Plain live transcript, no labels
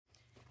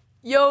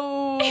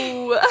Yo!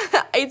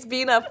 It's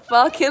been a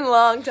fucking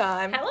long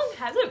time. How long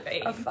has it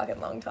been? A fucking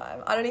long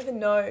time. I don't even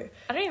know.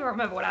 I don't even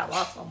remember what our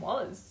last one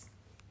was.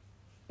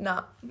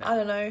 Nah, I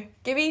don't know.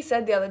 Gibby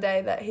said the other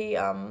day that he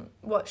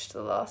watched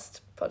the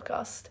last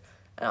podcast,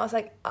 and I was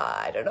like,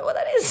 I don't know what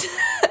that is.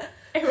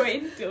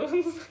 Anyway,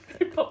 Dylan's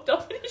popped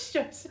up in his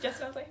show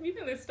suggestion. I was like, have you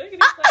been listening?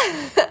 And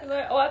he's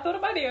like, oh, I thought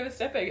it might be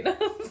overstepping. And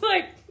I was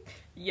like,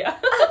 yeah.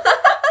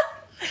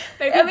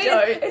 Maybe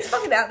don't. It's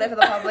fucking out there for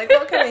the public.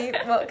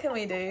 What can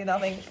we do?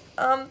 Nothing.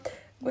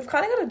 We've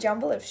kind of got a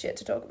jumble of shit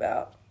to talk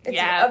about. It's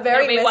a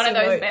very it'll be one of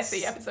those notes.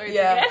 messy episodes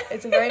Yeah, again.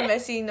 it's a very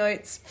messy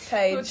notes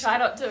page. We'll try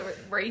not to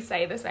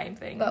re-say the same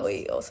things. But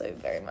we also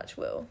very much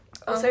will.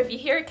 Also, if you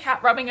hear a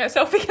cat rubbing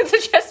herself against a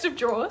chest of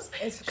drawers,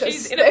 it's because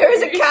she's in there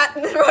is a cat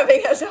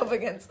rubbing herself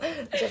against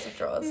the chest of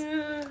drawers.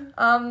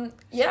 Yeah.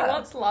 She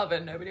wants love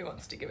and nobody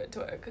wants to give it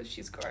to her because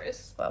she's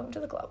gross. Welcome to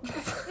the club.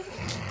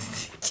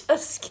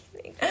 Just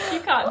kidding. You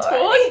can't talk.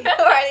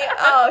 Alrighty.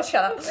 Oh,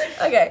 shut up.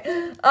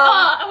 Okay.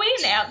 Are we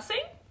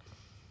announcing?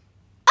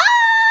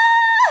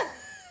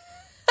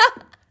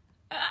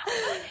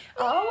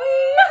 Are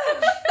we?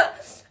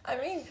 I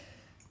mean,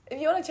 if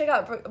you want to check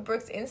out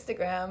Brooke's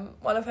Instagram,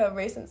 one of her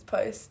recent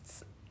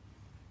posts.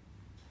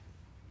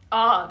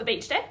 Oh, the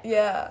beach day?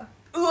 Yeah.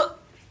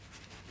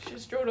 She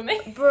just drew to me.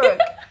 Brooke.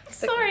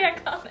 Sorry, I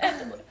can't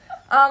handle it.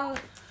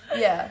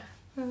 Yeah.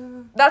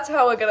 That's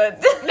how we're gonna.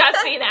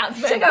 That's the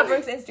announcement. Check out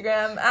Brooke's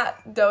Instagram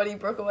at Doherty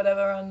Brooke or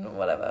whatever on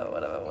whatever. I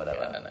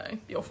don't know.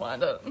 You'll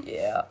find it.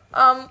 Yeah.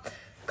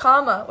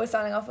 Karma. We're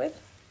signing off with.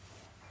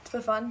 For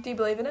fun. Do you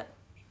believe in it?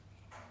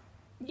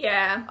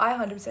 Yeah. I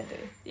 100% do.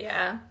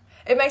 Yeah.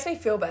 It makes me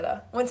feel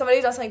better when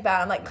somebody does something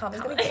bad. I'm like,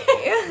 karma's gonna get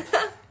you.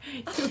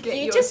 You'll get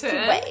You your just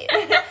turn. wait.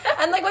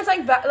 And like when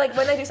something bad, like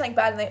when they do something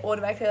bad and they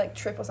automatically like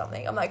trip or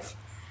something, I'm like,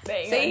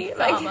 There you see, go.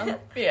 like, Karma.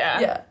 Yeah.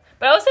 yeah.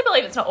 But I also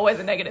believe it's not always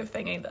a negative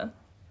thing either.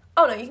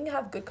 Oh no, you can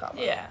have good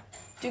karma. Yeah.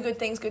 Do good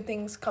things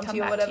come to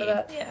you, back whatever to you.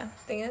 that Yeah.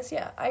 thing is.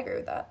 Yeah, I agree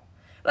with that.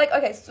 Like,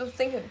 okay, so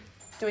think of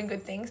doing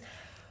good things.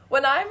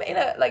 When I'm in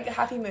a like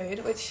happy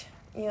mood, which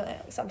you know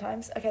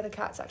sometimes, okay, the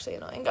cat's actually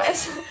annoying,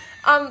 guys.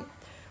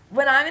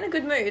 When I'm in a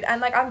good mood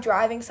and like I'm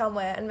driving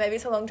somewhere and maybe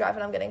it's a long drive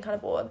and I'm getting kind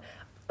of bored,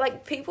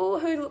 like people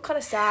who look kind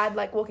of sad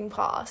like walking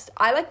past,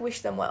 I like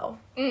wish them well,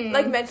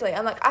 like mentally.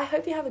 I'm like, I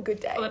hope you have a good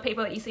day. Or the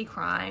people that you see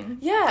crying.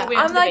 Yeah, Like we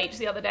went I'm to the like- beach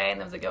the other day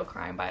and there was a girl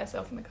crying by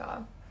herself in the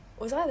car.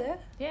 Was I there?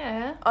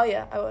 Yeah. Oh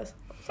yeah, I was.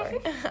 Sorry.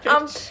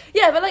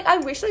 Yeah, but like I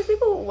wish those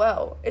people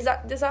well. Does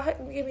that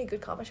give me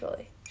good karma?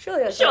 Surely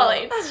that's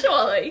Surely. But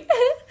Surely.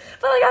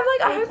 like I'm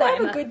like I hope they have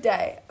plan a that. good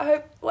day. I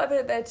hope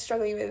whatever they're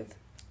struggling with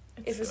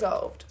is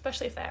resolved.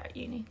 Especially if they're at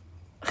uni.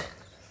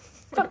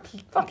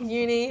 Fuck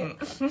uni.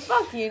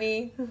 Fuck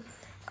uni.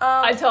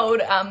 I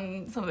told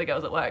some of the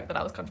girls at work that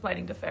I was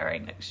contemplating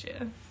deferring next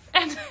year.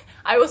 And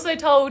I also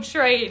told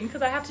Shreen,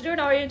 because I have to do an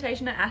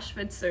orientation at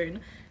Ashford soon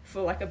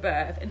for like a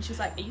birth. And she's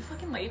like, are you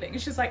fucking leaving?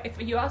 And she's like,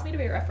 if you ask me to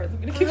be a reference, I'm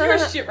going to give you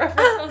a shit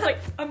reference. And I was like,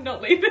 I'm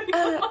not leaving.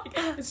 I'm like,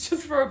 it's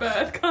just for a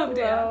birth. Calm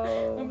down.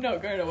 Whoa. I'm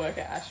not going to work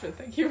at Ashford.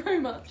 Thank you very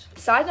much.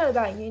 Side note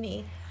about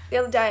uni.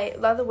 The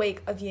other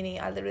week of uni,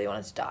 I literally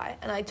wanted to die,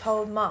 and I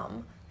told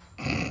Mum.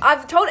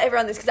 I've told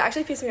everyone this because it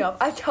actually pissed me off.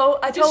 I told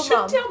Just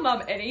Mum. shouldn't tell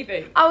Mum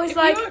anything. I was if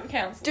like, you want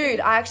counselling. dude,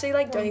 I actually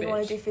like don't One even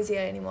want bitch. to do physio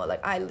anymore.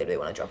 Like I literally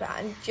want to drop out.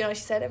 And do you know what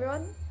she said,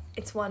 everyone?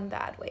 It's one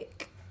bad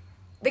week.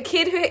 The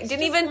kid who didn't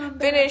just even one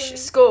bad finish week.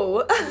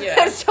 school Yeah.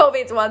 has told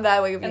me it's one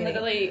bad week of And uni.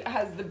 literally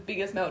has the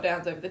biggest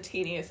meltdowns over the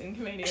teeniest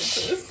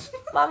inconveniences.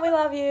 Mum, we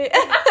love you.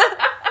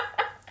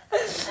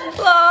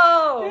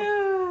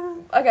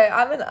 Whoa. Okay,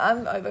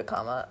 I'm over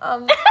karma.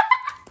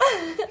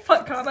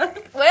 Fuck karma.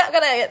 We're not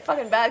gonna get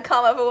fucking bad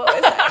karma for what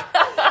we're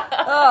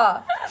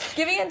saying.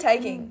 Giving and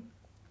taking,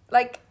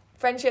 like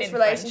friendships, In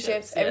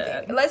relationships, friendships,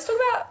 everything. yeah. Let's talk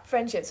about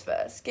friendships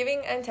first.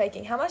 Giving and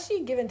taking. How much do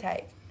you give and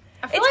take?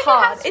 I feel It's like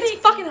hard. It has to It's be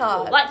fucking equal.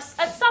 hard. Like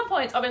at some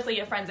points, obviously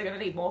your friends are going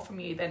to need more from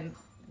you than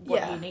what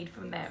Yeah. you need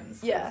from them.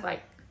 So Yeah. it's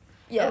like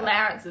Yeah,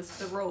 allowances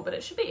for the rule, but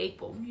it should be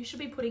equal. You should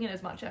be putting in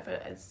as much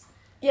effort as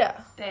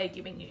yeah, they're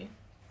giving you.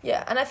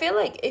 yeah. And I feel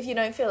like if you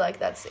don't feel like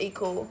that's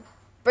equal,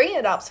 bringing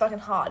it up's fucking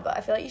hard. But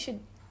I feel like you should.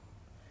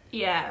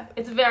 Yeah,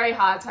 it's very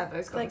hard to have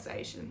those Like-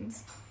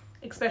 conversations,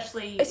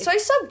 especially. It's so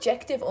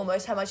subjective,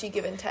 almost how much you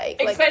give and take.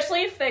 Like,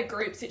 especially if they're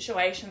group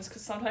situations,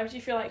 because sometimes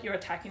you feel like you're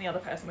attacking the other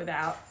person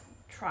without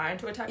trying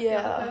to attack the Yeah.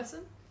 other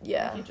person.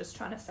 yeah, You're just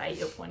trying to say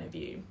your point of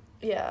view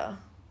yeah.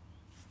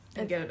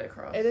 and get it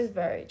across. It is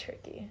very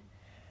tricky.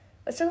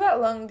 Let's talk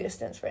about long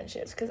distance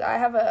friendships because I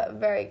have a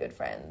very good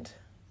friend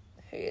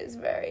who is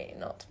very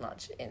not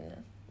much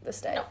in the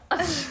state. No.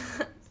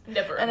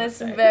 Never. And a it's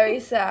mistake. very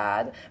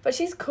sad, but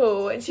she's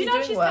cool and Do she's you know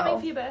if doing she's well. coming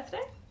for your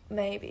birthday?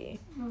 Maybe.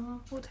 Oh,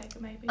 we'll take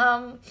it maybe.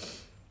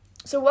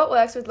 So what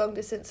works with long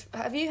distance?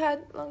 Have you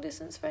had long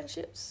distance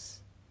friendships?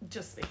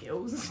 Just the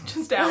hills,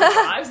 just our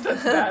lives.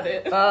 That's about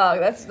it. Oh,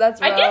 that's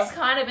rough. I guess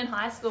kind of in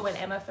high school when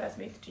Emma first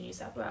moved to New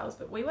South Wales,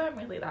 but we weren't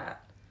really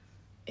that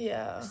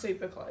Yeah.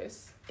 super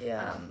close.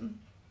 Yeah.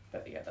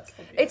 But yeah, that's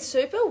probably It's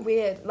super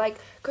weird, like,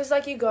 because,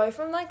 like, you go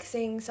from, like,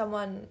 seeing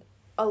someone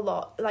a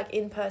lot, like,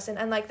 in person,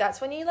 and, like, that's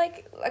when you,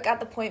 like at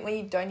the point where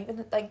you don't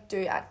even, like,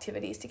 do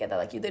activities together,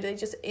 like, you're literally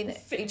just in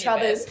each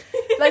other's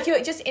like,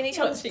 you're just in each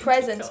other's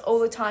presence all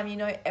the time. You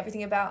know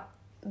everything about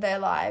their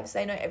lives,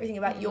 they know everything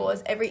about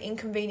yours, every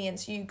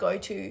inconvenience you go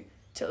to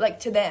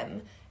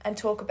them and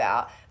talk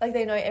about, like,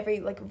 they know every,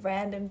 like,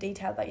 random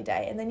detail about your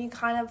day, and then you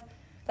kind of,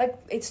 like,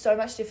 it's so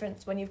much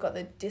different when you've got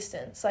the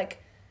distance.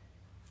 Like,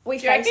 we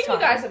FaceTime. Do you think you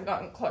guys have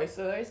gotten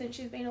closer though since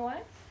she's been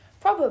away?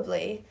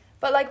 Probably.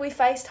 But, like, we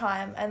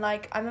FaceTime, and,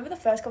 like, I remember the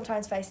first couple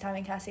times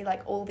FaceTiming Cassie,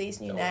 like, all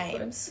these new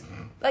names.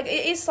 Like,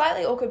 it is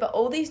slightly awkward, but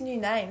all these new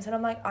names, and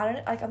I'm like,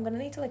 I'm gonna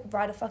need to, like,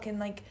 write a fucking,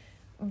 like,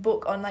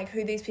 book on, like,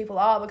 who these people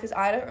are, because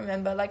I don't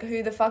remember, like,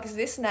 who the fuck is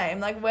this name?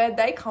 Like, where'd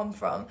they come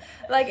from?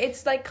 Like,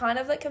 it's, like, kind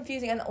of, like,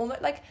 confusing, and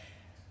almost, like,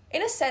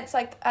 in a sense,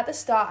 like, at the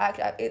start,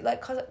 it, like,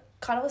 cause it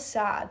kind of was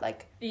sad,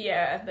 like,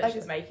 that, like,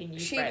 she's making new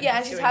friends. Yeah,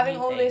 and she's having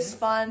all this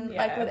fun,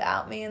 like,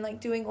 without me, and,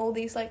 like, doing all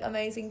these, like,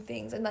 amazing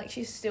things, and, like,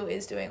 she still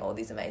is doing all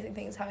these amazing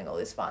things, having all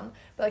this fun,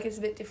 but, like, it's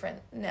a bit different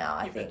now,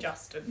 I think. You've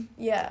adjusted.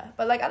 Yeah,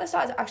 but, like, at the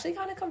start, it's actually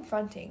kind of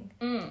confronting.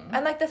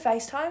 And, like, the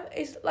FaceTime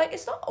is, like,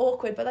 it's not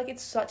awkward, but, like,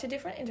 it's such a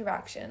different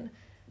interaction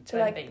to,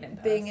 like,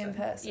 being in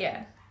person.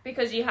 Yeah.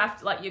 Because you have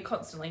to, like, you're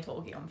constantly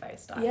talking on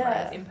FaceTime,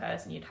 whereas in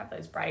person you'd have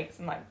those breaks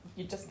and, like,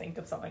 you'd just think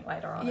of something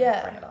later on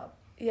and bring it up.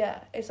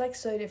 Yeah, it's, like,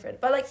 so different.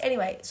 But, like,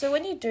 anyway, so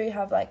when you do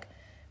have, like,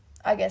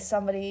 I guess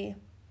somebody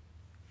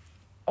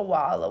a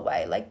while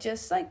away, like,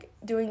 just, like,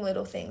 doing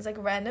little things, like,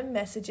 random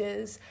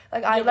messages,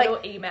 like, little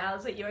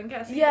emails that you and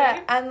Cassie do.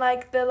 And,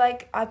 like, the,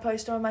 like, I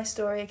post on my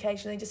story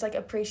occasionally, just, like,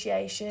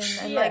 appreciation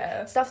and,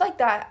 like, stuff like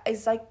that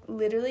is, like,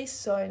 literally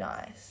so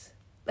nice.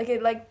 Like,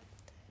 it, like,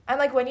 and,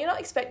 like, when you're not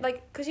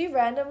like, because you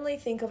randomly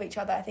think of each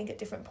other, I think, at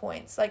different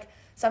points. Like,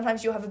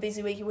 sometimes you'll have a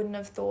busy week, you wouldn't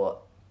have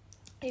thought,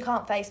 you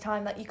can't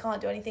FaceTime, like, you can't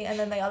do anything, and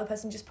then the other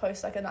person just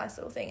posts, like, a nice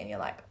little thing, and you're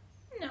like,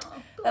 no.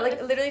 That,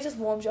 like, literally just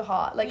warms your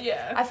heart. Like,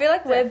 I feel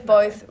like we're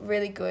both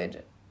really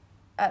good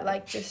at,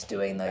 like, just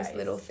doing those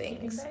little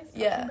things.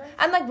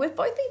 And, like, we've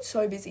both been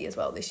so busy as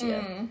well this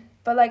year.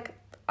 But, like,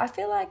 I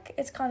feel like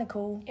it's kind of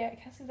cool. Yeah,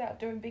 Cassie's out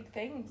doing big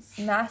things.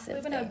 Massive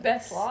Living things. her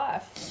best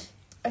life.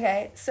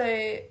 Okay,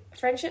 so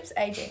friendships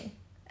aging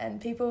and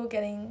people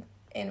getting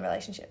in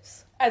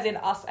relationships. As in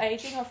us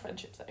aging or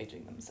friendships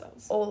aging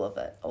themselves? All of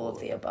it. All of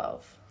the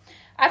above.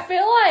 I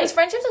feel like... Because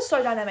friendships are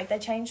so dynamic. They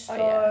change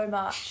so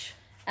much.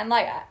 And,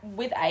 like,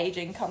 with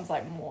aging comes,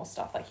 like, more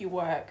stuff. Like, you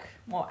work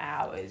more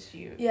hours.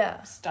 You're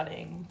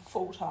studying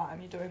full-time.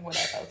 You're doing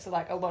whatever. So,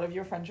 like, a lot of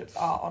your friendships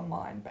are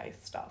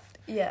online-based stuff.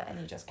 Yeah. And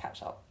you just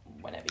catch up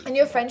whenever you And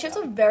your friendships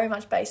are very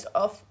much based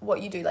off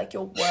what you do. Like,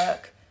 your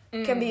work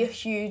can be a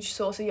huge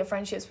source of your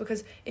friendships,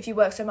 because if you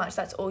work so much,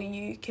 that's all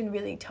you can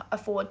really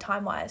afford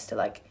time-wise to,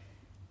 like,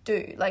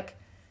 do. Like,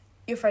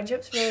 your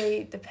friendships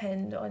really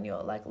depend on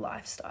your, like,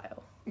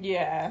 lifestyle.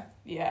 Yeah.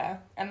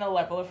 And the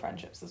level of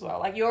friendships as well.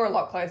 Like, you're a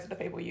lot closer to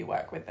people you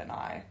work with than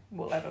I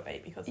will ever be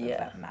because of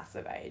that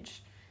massive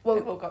age. Well,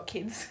 people got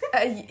kids.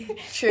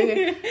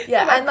 True.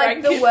 Yeah, and,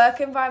 like, the work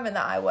environment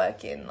that I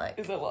work in, like,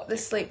 the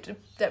sleep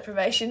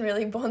deprivation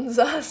really bonds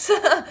us.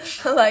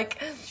 Like,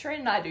 Shereen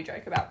and I do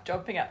joke about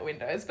jumping out the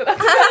windows, but that's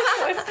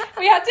close.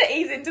 We had to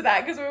ease into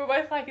that because we were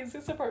both like, is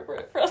this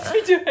appropriate for us to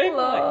be doing? We're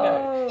like,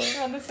 no,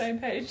 we're on the same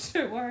page,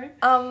 don't worry.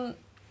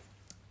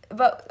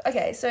 But,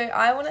 okay, so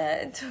I want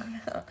to talk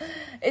about,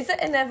 is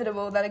it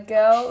inevitable that a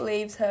girl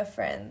leaves her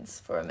friends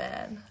for a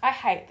man? I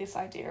hate this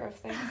idea of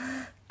things.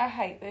 I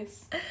hate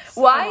this.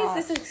 Why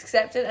is this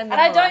accepted and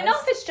I don't know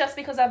if it's just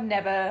because I've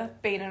never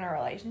been in a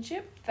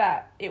relationship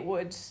that it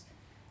would...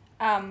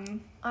 I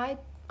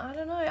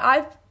don't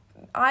know.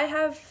 I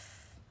have...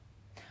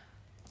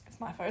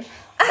 It's my phone.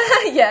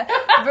 Yeah,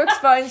 Brooke's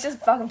phone's just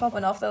fucking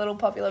popping off, the little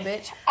popular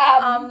bitch.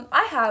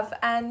 I have,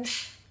 and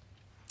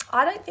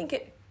I don't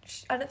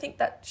think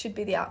that should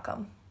be the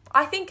outcome.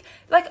 I think,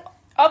 like...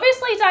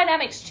 Obviously,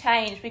 dynamics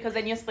change because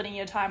then you're splitting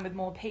your time with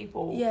more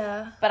people.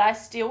 Yeah. But I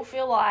still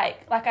feel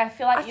like I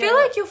feel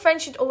like your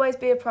friends should always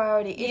be a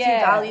priority if you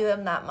value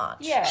them that much.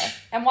 Yeah.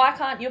 And why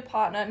can't your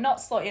partner not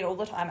slot in all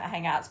the time at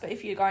hangouts, but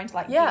if you're going to,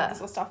 like,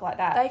 gigs or stuff like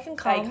that, they can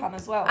come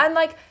as well. And,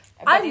 like,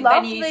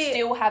 then you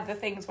still have the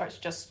things where it's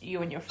just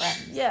you and your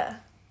friends. Yeah.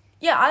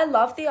 Yeah, I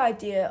love the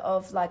idea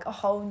of, like, a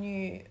whole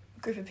new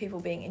group of people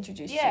being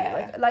introduced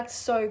to you, like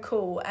so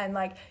cool, and,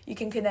 like, you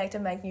can connect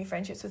and make new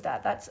friendships with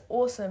that. That's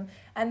awesome.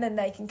 And then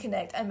they can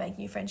connect and make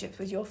new friendships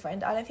with your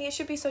friend. I don't think it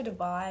should be so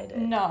divided.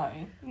 No.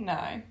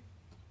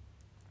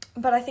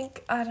 But I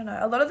think, I don't know,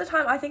 a lot of the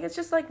time I think it's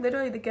just, like,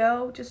 literally the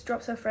girl just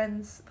drops her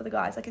friends for the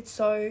guys. Like, it's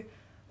so,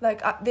 like,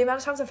 the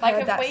amount of times I've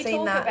heard that,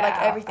 seen that, about,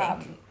 like,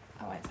 everything.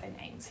 I won't say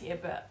names here,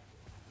 but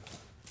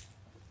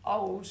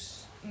old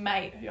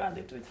mate who I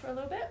lived with for a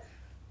little bit.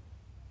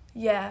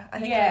 Yeah, I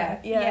think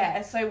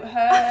yeah. So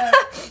her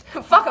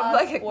fuck, I'm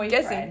like boyfriend,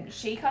 guessing.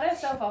 She cut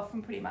herself off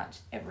from pretty much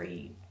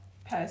every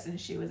person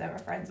she was ever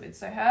friends with.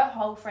 So her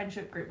whole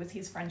friendship group was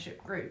his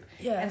friendship group.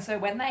 Yeah. And so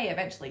when they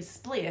eventually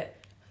split,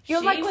 she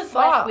was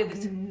left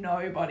with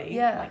nobody.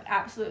 Yeah. Like,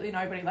 absolutely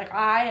nobody. Like,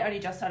 I only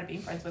just started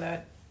being friends with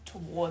her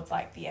towards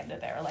like the end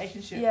of their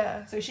relationship.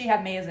 Yeah. So she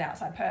had me as an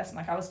outside person.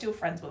 Like I was still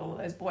friends with all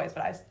those boys,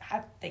 but I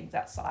had things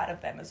outside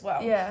of them as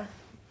well. Yeah.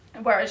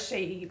 Whereas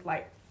she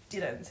like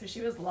didn't. So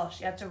she was lost.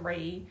 She had to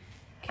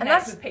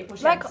reconnect with people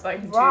she like, hadn't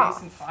spoken rough. to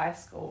since high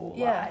school.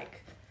 Yeah.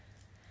 Like,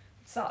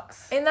 it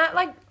sucks. In that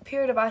like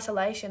period of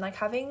isolation, like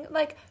having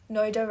like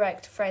no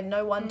direct friend,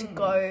 no one to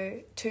go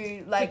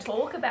to, like to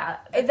talk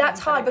about. That's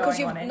hard because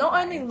you've not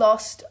only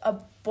lost a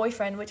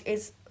boyfriend, which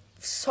is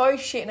so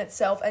shit in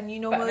itself, and you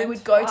normally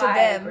would go to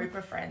them. Group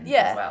of friends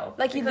as well.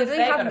 Like you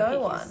literally have no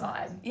one.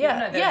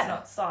 Yeah, even though there's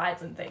not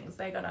sides and things,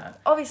 they're gonna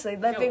obviously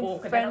they've been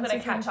awkward. friends. They're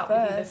not gonna catch up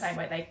with you the same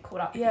way they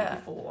caught up with you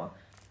before.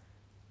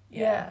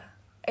 Yeah.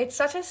 It's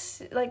such a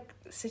like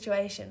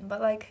situation,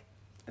 but like.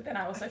 But then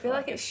I also feel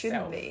like it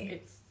shouldn't be.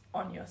 It's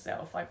on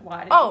yourself. Like,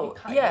 why did you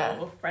cut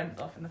your friends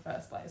off in the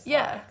first place?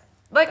 Yeah.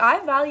 Like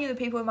I value the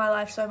people in my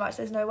life so much.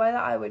 There's no way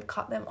that I would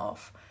cut them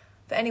off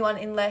for anyone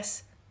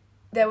unless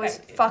there was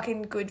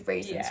fucking good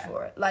reasons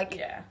for it.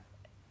 Like,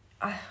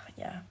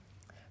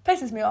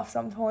 pisses me off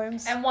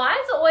sometimes. And why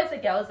is it always the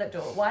girls that do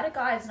it? Why do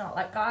guys not?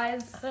 Like,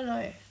 guys... I don't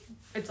know.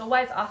 It's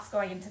always us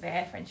going into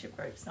their friendship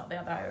groups, not the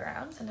other way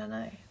around. I don't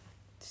know.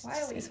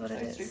 Why are we is what so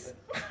it is. stupid?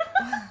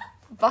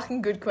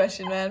 Fucking good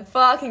question, man.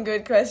 Fucking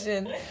good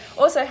question.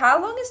 Also,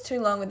 how long is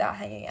too long without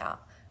hanging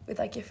out with,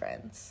 like, your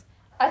friends?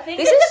 I think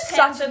this it is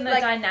depends such, on the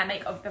like,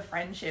 dynamic of the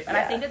friendship. And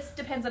I think it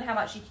depends on how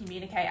much you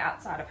communicate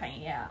outside of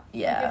hanging out.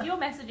 Yeah. Like, if you're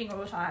messaging all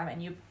the time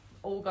and you've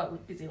all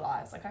got busy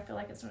lives, like, I feel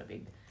like it's not a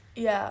big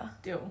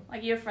deal.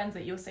 Like, you have friends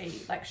that you'll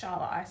see, like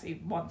Charlotte, I see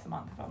once a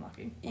month if I'm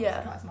lucky. Once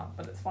or twice a month,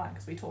 but it's fine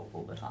because we talk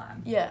all the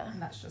time. Yeah.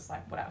 And that's just,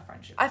 like, what our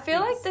friendship I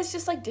feel is. like there's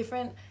just, like,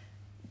 different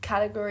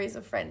categories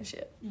of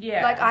friendship.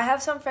 Yeah. Like, I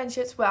have some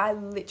friendships where I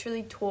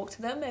literally talk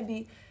to them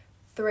maybe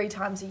 3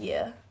 times a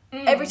year.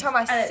 Every time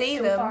I see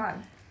them,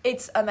 fun.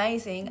 It's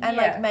amazing. And,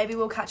 like, maybe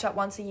we'll catch up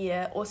once a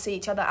year or see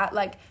each other at,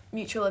 like,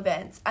 mutual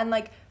events. And,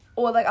 like,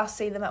 or, like, I'll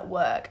see them at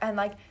work. And,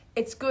 like,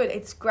 it's good.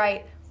 It's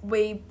great.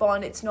 We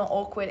bond. It's not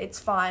awkward.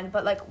 It's fine.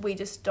 But, like, we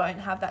just don't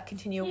have that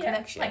continual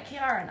connection. Like,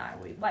 Kiara and I,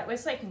 we're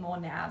speaking more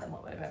now than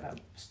what we've ever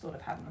sort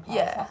of had in the past.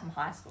 Yeah. Like from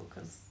high school,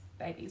 because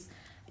babies.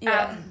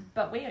 Yeah.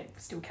 But we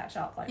still catch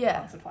up, like,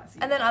 once or twice a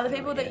year. And then other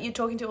people that you're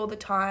talking to all the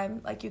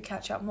time, like, you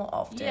catch up more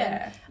often.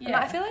 Yeah. And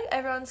I feel like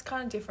everyone's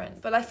kind of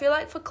different. But I feel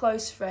like for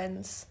close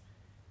friends,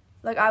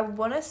 like, I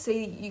want to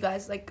see you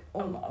guys, like,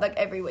 like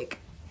every week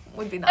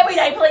would be nice. Every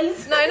day,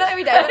 please. No, not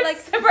every day, but, like,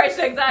 separation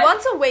anxiety.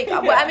 once a week.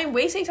 Well, I mean,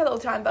 we see each other all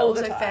the time, but all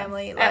also the time.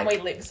 family. Like, and we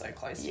live so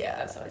close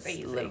together, so it's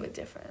easy. a little bit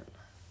different.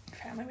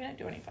 Family, we don't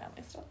do any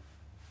family stuff.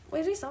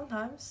 We do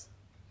sometimes.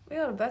 We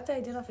got a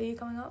birthday dinner for you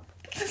coming up.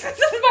 This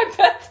is my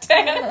birthday.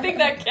 I don't think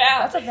that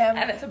counts. That's a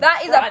family. And it's a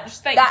that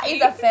brunch.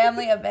 is a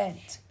family event.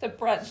 It's a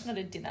brunch, not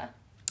a dinner.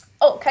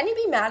 Oh, can you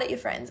be mad at your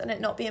friends and it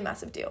not be a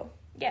massive deal?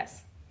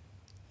 Yes.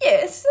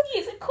 Yes.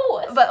 Yes, of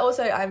course. But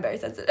also, I'm very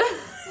sensitive.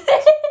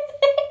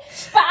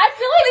 But I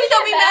feel like Please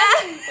don't be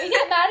mad. we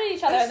get mad at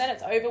each other and then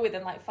it's over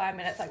within like 5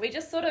 minutes. Like, we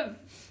just sort of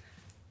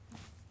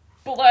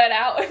blurt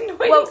out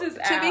annoyances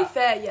out. To be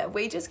fair,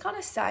 we just kind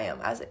of say them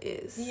as it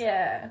is.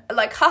 Yeah.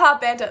 Like, haha,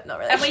 banter. Not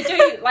really. And we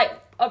do, like,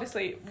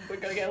 obviously, we're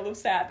going to get a little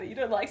sad that you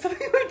don't like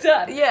something we've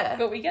done. Yeah.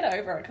 But we get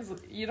over it because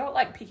you're not,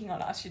 like, picking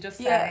on us. You're just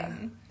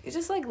saying... You're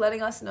just, like,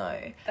 letting us know.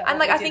 That And,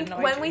 like, we I did think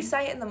annoy when you. we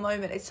say it in the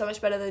moment, it's so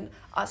much better than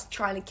us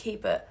trying to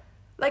keep it.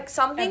 Like,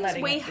 some And things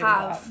letting we it build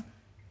have up.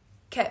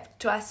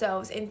 kept to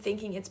ourselves in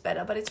thinking it's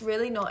better, but it's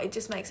really not. It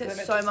just makes it Then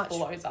it so just much.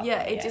 blows up Yeah,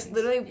 at the it just end.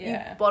 literally, you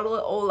Yeah. bottle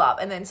it all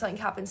up and then something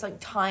happens, something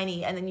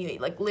tiny, and then you,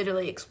 like,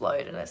 literally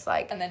explode, and it's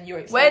like, And then you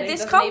where'd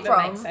this come even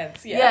from? Make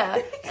sense.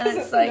 Yeah. And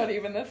it's like, not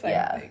even the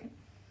same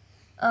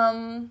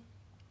thing.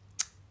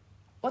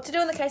 What to do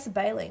in the case of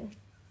bailing?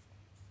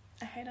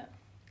 I hate it.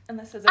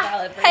 Unless there's a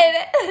valid reason. Hate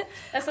it.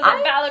 Unless there's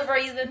a valid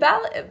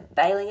reason.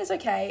 Bailing is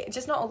okay,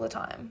 just not all the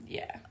time.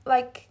 Yeah.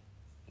 Like,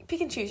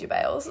 pick and choose your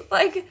bails.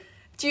 Like,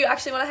 do you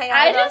actually want to hang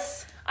out with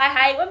us? I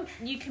hate when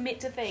you commit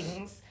to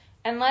things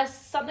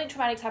unless something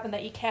traumatic's happened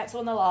that you cancel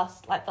in the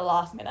last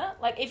minute.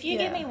 Like, if you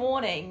give me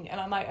warning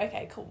and I'm like,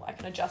 okay, cool, I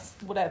can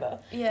adjust whatever.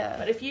 Yeah.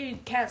 But if you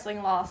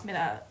cancelling last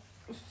minute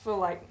for,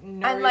 like,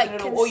 no And, reason like,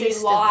 at all, or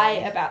you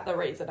lie consistently. about the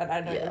reason and I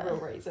know the real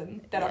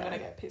reason, then I'm going to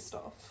get pissed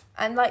off.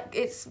 And, like,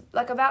 it's,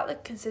 like, about the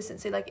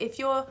consistency. Like, if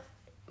you're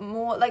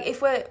more, like,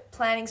 if we're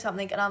planning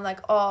something and I'm like,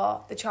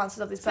 oh, the chances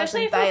of this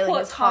Especially person if you bailing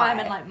put is time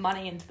high. and, like,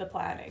 money into the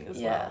planning as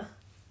well.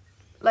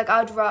 Like,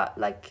 I'd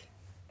like,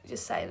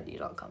 just say that you're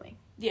not coming.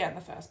 Yeah, in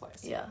the first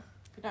place. Yeah.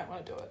 If you don't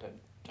want to do it, don't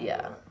do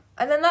it.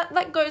 And then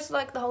that goes to,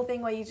 like, the whole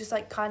thing where you just,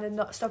 like, kind of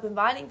not stop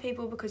inviting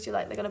people because you're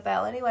like, they're going to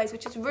bail anyways,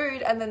 which is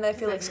rude, and then they feel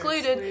Then you're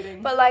excluded.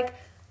 excluding. But, like,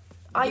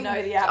 are you the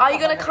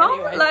going to come?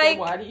 Anyway, Like,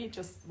 so why do you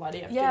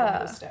have to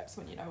do those steps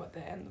when you know what the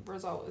end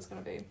result is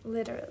going to be?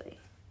 literally.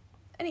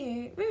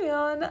 Anywho, moving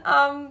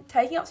on.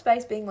 Taking up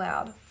space, being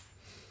loud.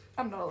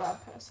 I'm not a loud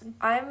person.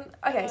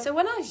 Okay, so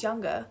when I was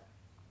younger,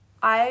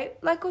 I,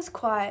 like, was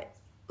quite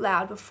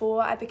loud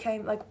before I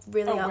became, like,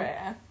 really young.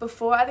 Aware.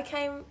 Before I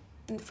became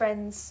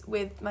friends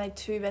with my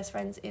 2 best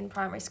friends in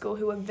primary school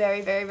who were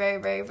very, very,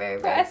 very, very,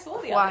 very, very I saw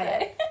the other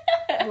quiet.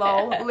 day.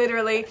 lol,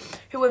 literally,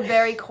 who were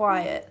very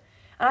quiet.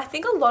 And I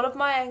think a lot of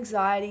my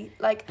anxiety,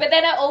 like, but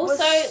then it also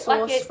was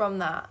sourced like from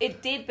that.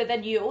 It did, but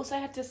then you also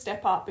had to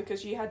step up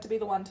because you had to be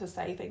the one to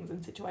say things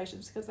in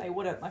situations because they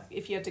wouldn't. Like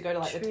if you had to go to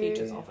like the True.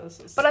 teacher's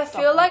office. But I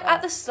feel like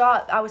at the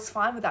start I was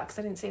fine with that because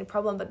I didn't see a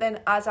problem. But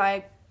then as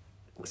I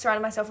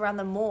surrounded myself around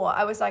them more,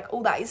 I was like,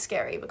 oh, that is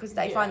scary because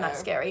they find that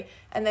scary.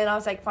 And then I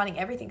was like finding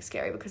everything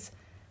scary because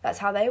that's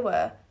how they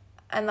were.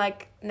 And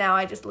like now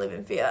I just live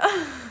in fear.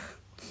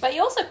 But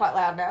you're also quite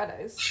loud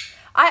nowadays.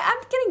 I am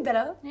getting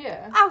better.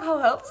 Yeah. Alcohol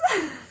helps.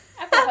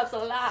 Alcohol helps a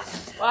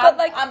lot. Well, But,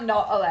 like- I'm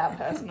not a loud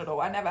person at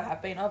all. I never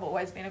have been. I've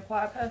always been a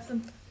quiet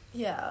person.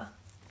 Yeah.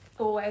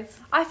 Always.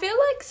 I feel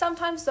like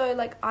sometimes though,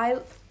 like I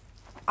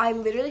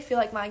literally feel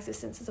like my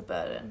existence is a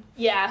burden.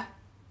 Yeah.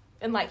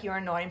 And like you're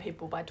annoying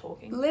people by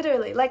talking.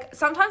 Literally. Like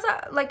sometimes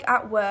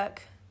at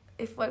work,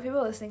 if like people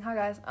are listening, hi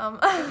guys.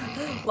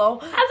 Lol.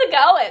 How's it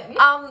going?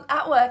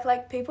 At work,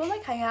 like people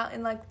like hang out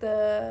in like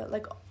the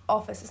like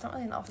office. It's not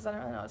really an office. I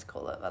don't really know what to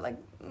call it, but like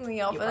the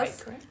Your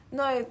office. break room?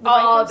 No, the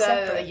break room's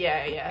separate.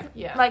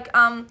 yeah. Like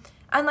and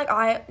like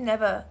I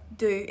never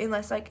do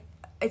unless like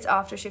it's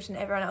after shift and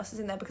everyone else is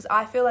in there because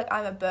I feel like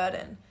I'm a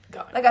burden.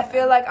 Like I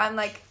feel like I'm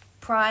like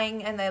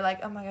prying and they're like,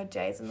 oh my god,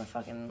 Jay's in the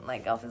fucking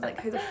like office,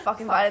 like who the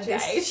fuck invited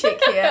this chick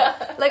here?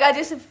 Like I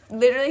just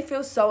literally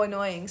feel so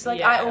annoying. So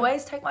like I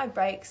always take my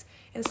breaks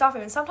in the staff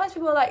room and sometimes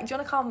people are like, do you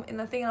want to come in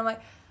the thing? And I'm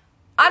like,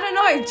 I don't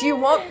know, do you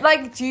want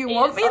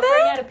me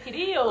there? Out of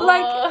pity or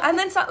Like, and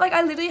then like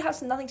I literally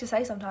have nothing to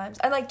say sometimes.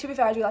 And like to be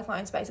fair, I do like my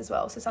own space as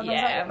well. So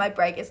sometimes like my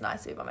break is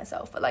nice to be by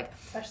myself. But like,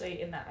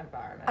 especially in that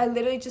environment, I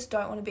literally just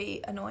don't want to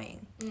be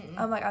annoying.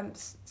 I'm like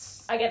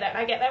I get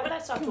that when I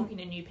start talking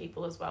to new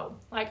people as well.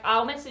 Like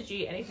I'll message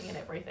you anything and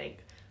everything.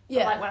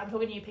 Yeah. But, like when I'm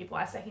talking to new people,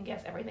 I second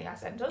guess everything I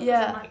send them.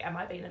 Yeah. I'm like, am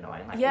I being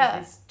annoying? Like,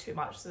 is this too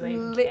much? So they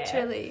even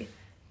literally. Care?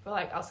 But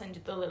like I'll send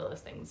you the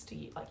littlest things to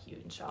you, like you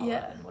and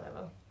Charlotte and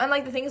whatever. And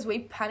like the thing is, we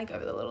panic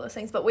over the littlest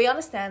things, but we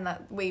understand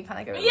that we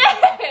panic over.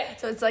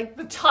 So it's like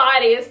the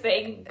tiniest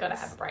thing. Gotta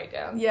have a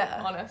breakdown.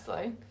 Yeah.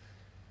 Honestly.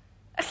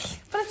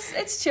 But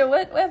it's chill.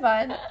 We're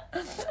fine.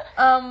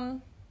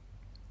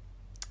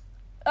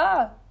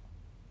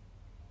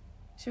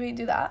 Should we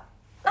do that?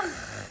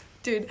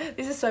 Dude,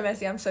 this is so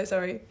messy. I'm so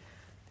sorry.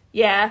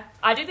 Yeah,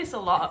 I do this a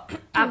lot.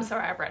 I'm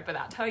sorry I read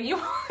without telling you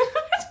what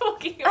we're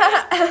talking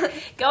about.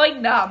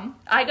 Going numb.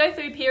 I go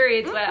through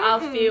periods where I'll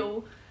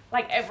feel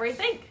like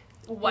everything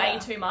way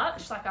too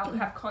much. Like I'll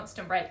have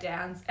constant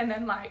breakdowns. And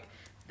then like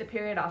the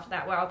period after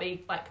that where I'll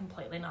be like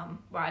completely numb,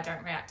 where I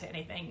don't react to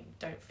anything,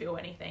 don't feel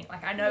anything.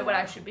 Like I know what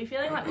I should be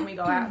feeling. Like when we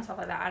go out and stuff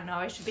like that, I know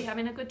I should be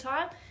having a good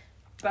time.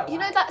 But you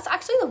know, that's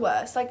actually the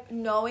worst. Like,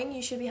 knowing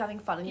you should be having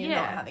fun and you're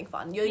not having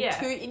fun. You're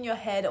too in your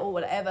head or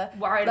whatever.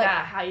 Worried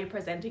about how you're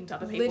presenting to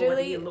other people,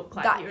 whether you look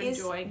like you're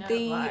enjoying it. That is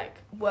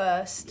the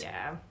worst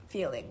Yeah.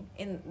 feeling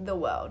in the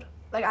world.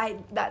 Like,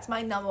 that's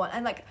my number one.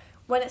 And, like,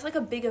 when it's, like,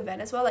 a big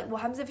event as well, like,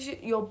 what happens if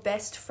it's your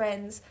best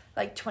friend's,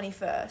 like,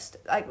 21st?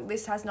 Like,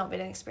 this has not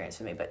been an experience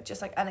for me, but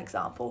just, like, an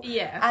example.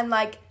 Yeah. And,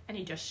 like, and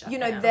you just shut you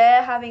know, down.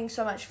 they're having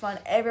so much fun.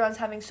 Everyone's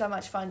having so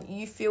much fun.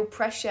 You feel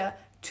pressure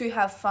to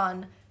have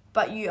fun,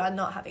 but you are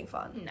not having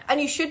fun. No.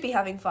 And you should be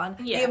having fun.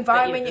 Yeah, the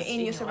environment but you're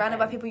in, you're surrounded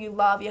by people you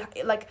love. You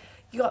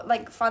got,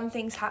 like, fun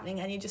things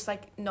happening and you're just,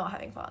 like, not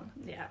having fun.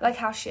 Yeah. Like,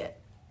 how shit.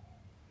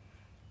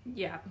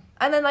 Yeah.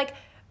 And then, like,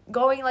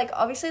 going, like,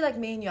 obviously, like,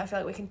 me and you, I feel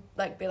like we can,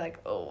 like, be like,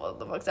 oh, what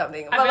the fuck's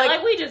happening? I feel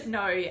like we just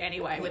know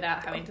anyway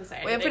without having to say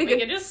anything. We're pretty we good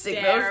can just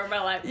signals. stare and we're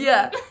like...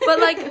 Yeah.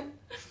 But,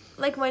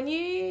 like, when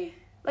you...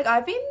 Like,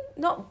 I've been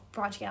not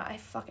branching out. I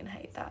fucking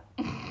hate that.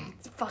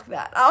 Fuck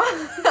that.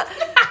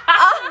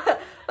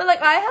 But,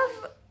 like, I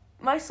have...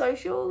 My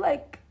social,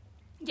 like...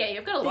 Yeah,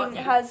 you've got a lot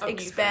thing has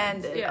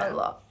expanded a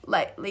lot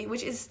lately,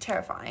 which is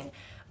terrifying.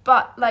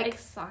 But, like...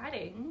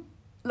 Exciting.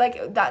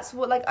 Like, that's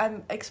what, like,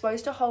 I'm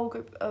exposed to a whole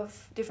group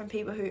of different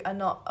people who are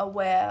not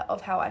aware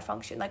of how I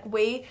function. Like,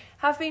 we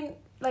have been,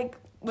 like...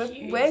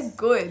 We're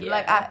good,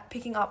 like, at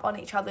picking up on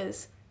each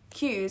other's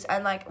cues.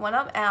 And, like, when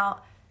I'm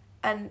out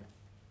and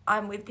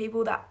I'm with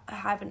people that I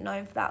haven't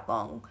known for that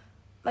long,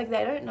 like,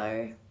 they don't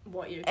know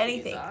what your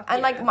anything. cues are.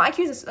 And, like, my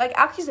cues are, like,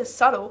 our cues are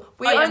subtle.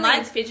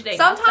 Mine's fidgeting.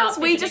 Sometimes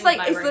we just, like,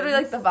 it's literally,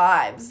 like, the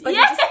vibes. Like,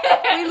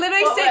 we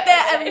literally sit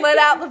there and let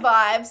out the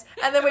vibes,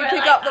 and then we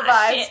pick up the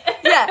vibes. Shit.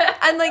 Yeah,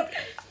 and, like,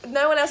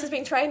 no one else has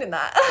been trained in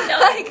that.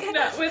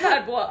 No, we've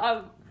had, what,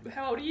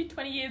 how old are you?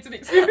 20 years of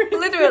experience.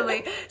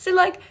 Literally. So,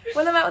 like,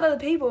 when I'm out with other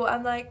people,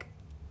 I'm, like,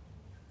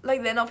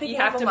 they're not picking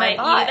up on my vibes.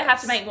 You either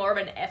have to make more of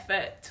an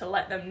effort to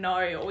let them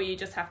know, or you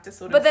just have to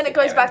sort of... But then it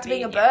goes back to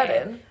being a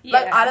burden. Yeah.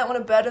 Like, I don't want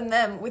to burden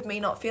them with me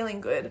not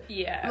feeling good.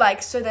 Yeah.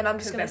 Like, so then I'm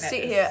just going to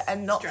sit here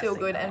and not feel stressing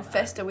good and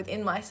fester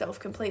within myself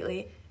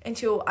completely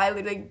until I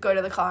literally go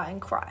to the car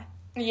and cry.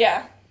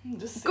 Yeah.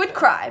 Just Good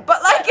cry,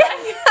 but, like...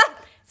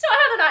 It's not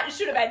how the night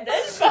should have ended.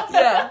 But...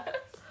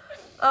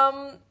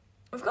 Yeah.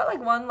 We've got,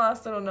 like, one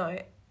last little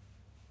note.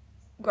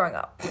 Growing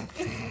up.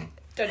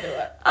 Don't do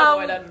it.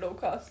 Avoid it at all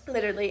costs.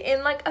 Literally.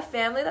 In, like, a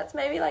family that's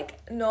maybe,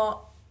 like,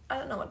 not... I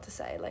don't know what to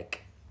say.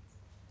 Like,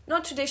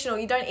 not traditional.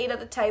 You don't eat at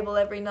the table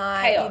every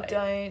night. Chaotic. You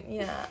don't,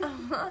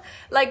 yeah.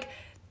 Like,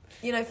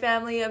 you know,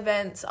 family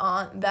events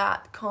aren't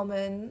that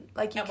common.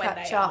 Like, you And when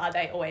catch they up. are,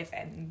 they always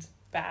end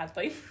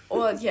badly.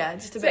 Or, yeah,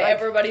 just a So bit like...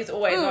 everybody's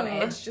always on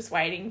edge, just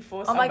waiting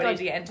for Oh my somebody God.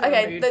 to get into the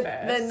mood the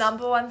first.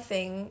 number one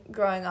thing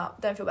growing up,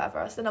 don't feel bad for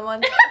us, the number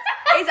one...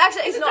 It's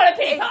actually, it's not a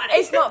pity party.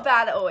 It's not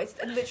bad at all. It's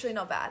literally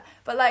not bad.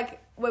 But,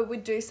 like, when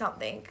we'd do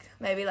something,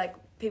 maybe, like,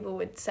 people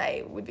would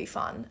say would be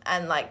fun,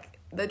 and, like,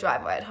 the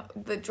drive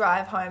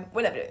home,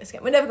 we're never doing this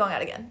again. We're never going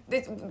out again.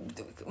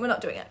 We're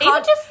not doing it.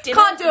 Even just dinners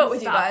can't do it and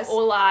with you stuff, guys.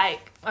 or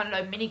like, I don't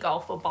know, mini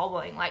golf or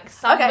bowling. Like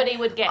somebody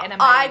would get in a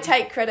mood. I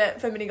take credit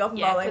for mini golf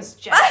and bowling. because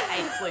Jess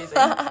hates losing.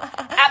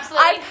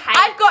 Absolutely hates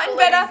I've gotten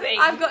better. losing.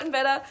 I've gotten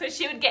better. So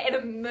she would get in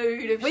a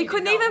mood if We she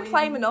couldn't did not even win.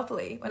 play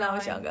Monopoly when I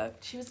was No. younger.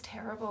 She was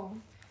terrible.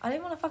 I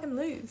didn't want to fucking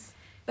lose.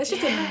 That's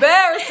just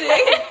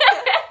embarrassing.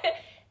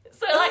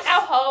 So like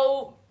our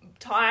whole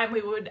time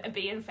we would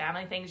be in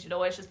family things, you'd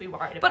always just be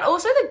worried about. But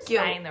also the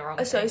saying guilt the wrong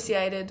thing.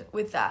 associated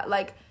with that,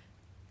 like,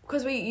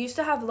 because we used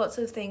to have lots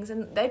of things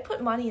and they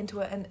put money into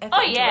it and effort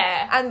Oh into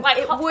yeah, it. And like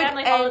it would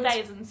family end,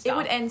 holidays and stuff. It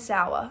would end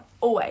sour,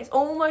 always,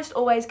 almost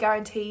always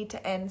guaranteed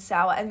to end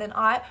sour. And then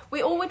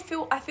we all would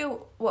feel,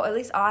 well, at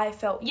least I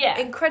felt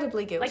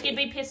incredibly guilty. Like you'd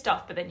be pissed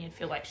off, but then you'd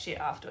feel like shit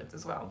afterwards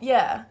as well.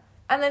 Yeah.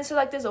 And then so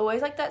like there's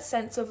always like that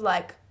sense of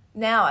like,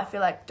 now I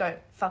feel like don't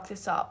fuck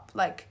this up.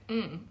 Like,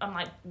 I'm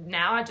like,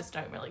 now I just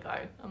don't really go.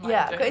 I'm like,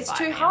 yeah, don't because it's invite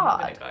too me, I'm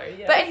not hard. gonna go.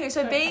 Yeah, But anyway,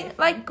 so don't being pay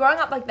for like it. growing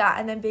up like that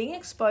and then being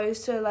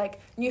exposed to like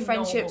new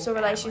friendships or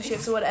Normal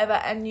relationships families. or whatever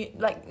and new,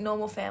 like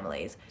normal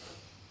families.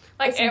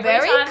 Like it's every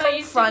very time I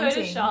used to go to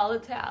confronting.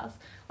 Charlotte's house,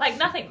 like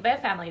nothing, their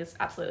family is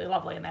absolutely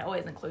lovely and they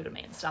always included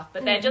me and stuff,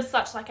 but they're just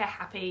such like a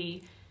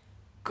happy,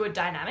 good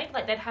dynamic.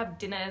 Like they'd have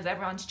dinners,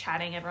 everyone's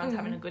chatting, everyone's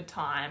having a good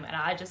time, and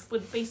I just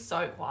would be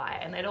so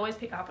quiet and they'd always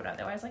pick up on it.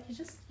 They're always like, you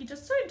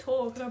just don't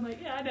talk, and I'm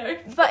like, yeah, I know.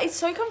 But it's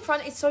so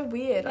confronting, it's so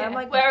weird. Yeah. I'm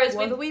like, Whereas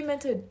what with are we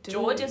meant to do?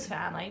 George's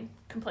family,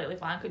 completely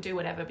fine, could do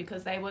whatever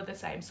because they were the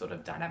same sort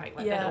of dynamic.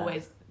 Like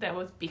there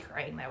was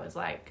bickering, there was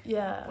like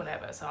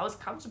whatever. So I was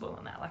comfortable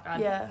in that. Like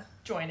I'd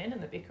join in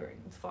the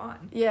bickering, it's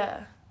fine.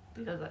 Yeah.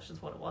 Because that's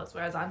just what it was.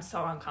 Whereas I'm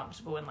so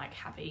uncomfortable in like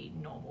happy,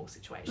 normal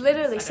situations.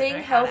 Literally, I don't seeing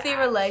know how to healthy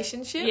act.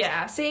 relationships.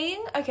 Yeah.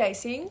 Seeing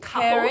Couples.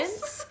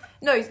 parents.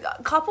 No,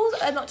 couples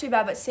are not too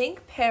bad, but seeing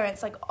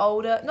parents, like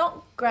older,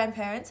 not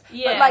grandparents, but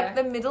Yeah. like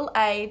the middle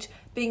age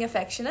being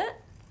affectionate.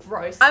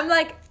 Gross. I'm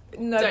like,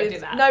 Don't do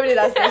that. nobody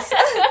does this.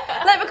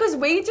 Like, because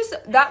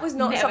that was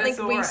not Never something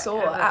saw we it, saw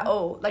ever. at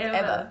all. Like,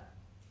 ever.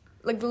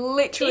 Like,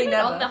 literally Even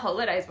never. on the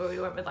holidays where we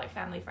went with like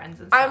family friends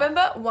and stuff. I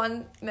remember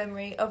one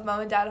memory of mum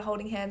and dad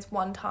holding hands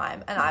one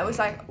time, and I was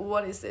like,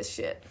 what is this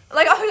shit?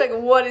 Like, I was like,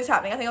 what is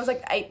happening? I think I was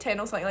like 8, 10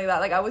 or something like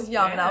that. Like, I was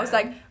young, and I was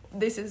like,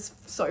 this is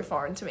so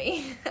foreign to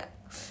me.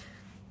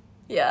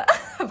 Yeah.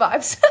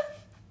 Vibes.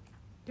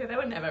 Yeah, they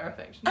were never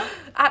affectionate.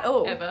 At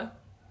all. Ever.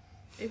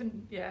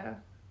 Even,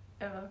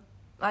 ever.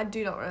 I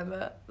do not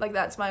remember. Like,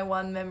 that's my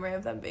one memory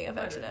of them being don't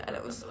affectionate, and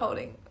it was remember that.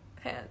 holding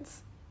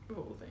hands. Of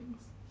all things.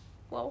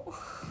 Lol.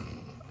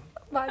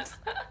 Vibes.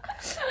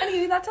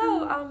 Anyway, that's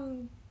our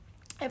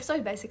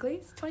episode, basically.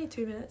 It's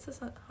 22 minutes.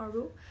 That's not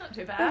horrible. Not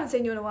too I haven't bad.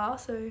 seen you in a while,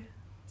 so...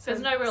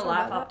 There's no real sorry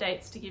life about that.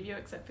 updates to give you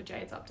except for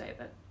Jade's update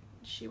that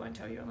she won't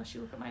tell you unless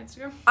you look at my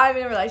Instagram. I'm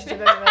in a relationship,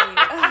 everybody.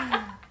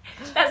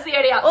 That's the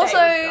only update we've Also,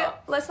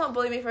 got. let's not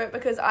bully me for it,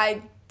 because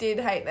I did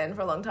hate then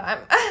for a long time.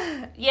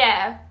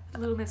 Yeah.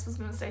 Little Miss was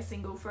going to stay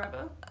single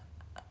forever.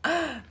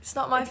 It's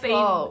not my It's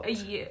fault. been a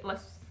year.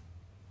 It's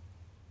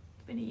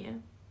been a year.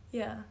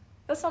 Yeah.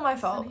 That's not my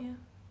Less than fault. a year.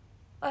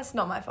 That's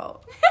not my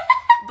fault.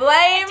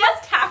 Blame... It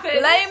just happened.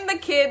 Blame the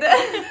kid.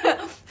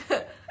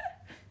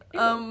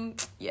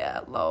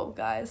 Yeah, lol,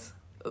 guys.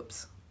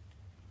 Oops.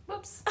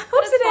 Whoops. Whoops, But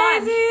it's fine.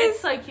 daisies. It's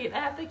so cute. They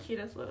have the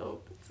cutest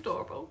little... It's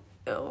adorable.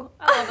 Ew.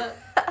 I love it.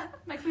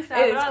 Makes me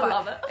sad, It but is I quite,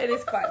 love it. It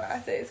is quite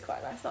nice. It is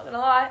quite nice, not gonna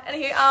lie.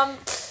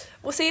 Anywho,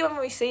 we'll see you when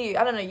we see you.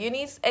 I don't know,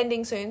 uni's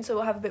ending soon, so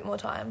we'll have a bit more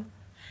time.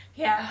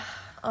 Yeah.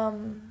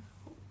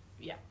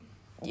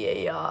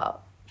 Yeah.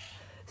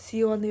 See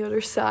you on the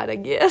other side, I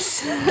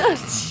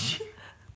guess.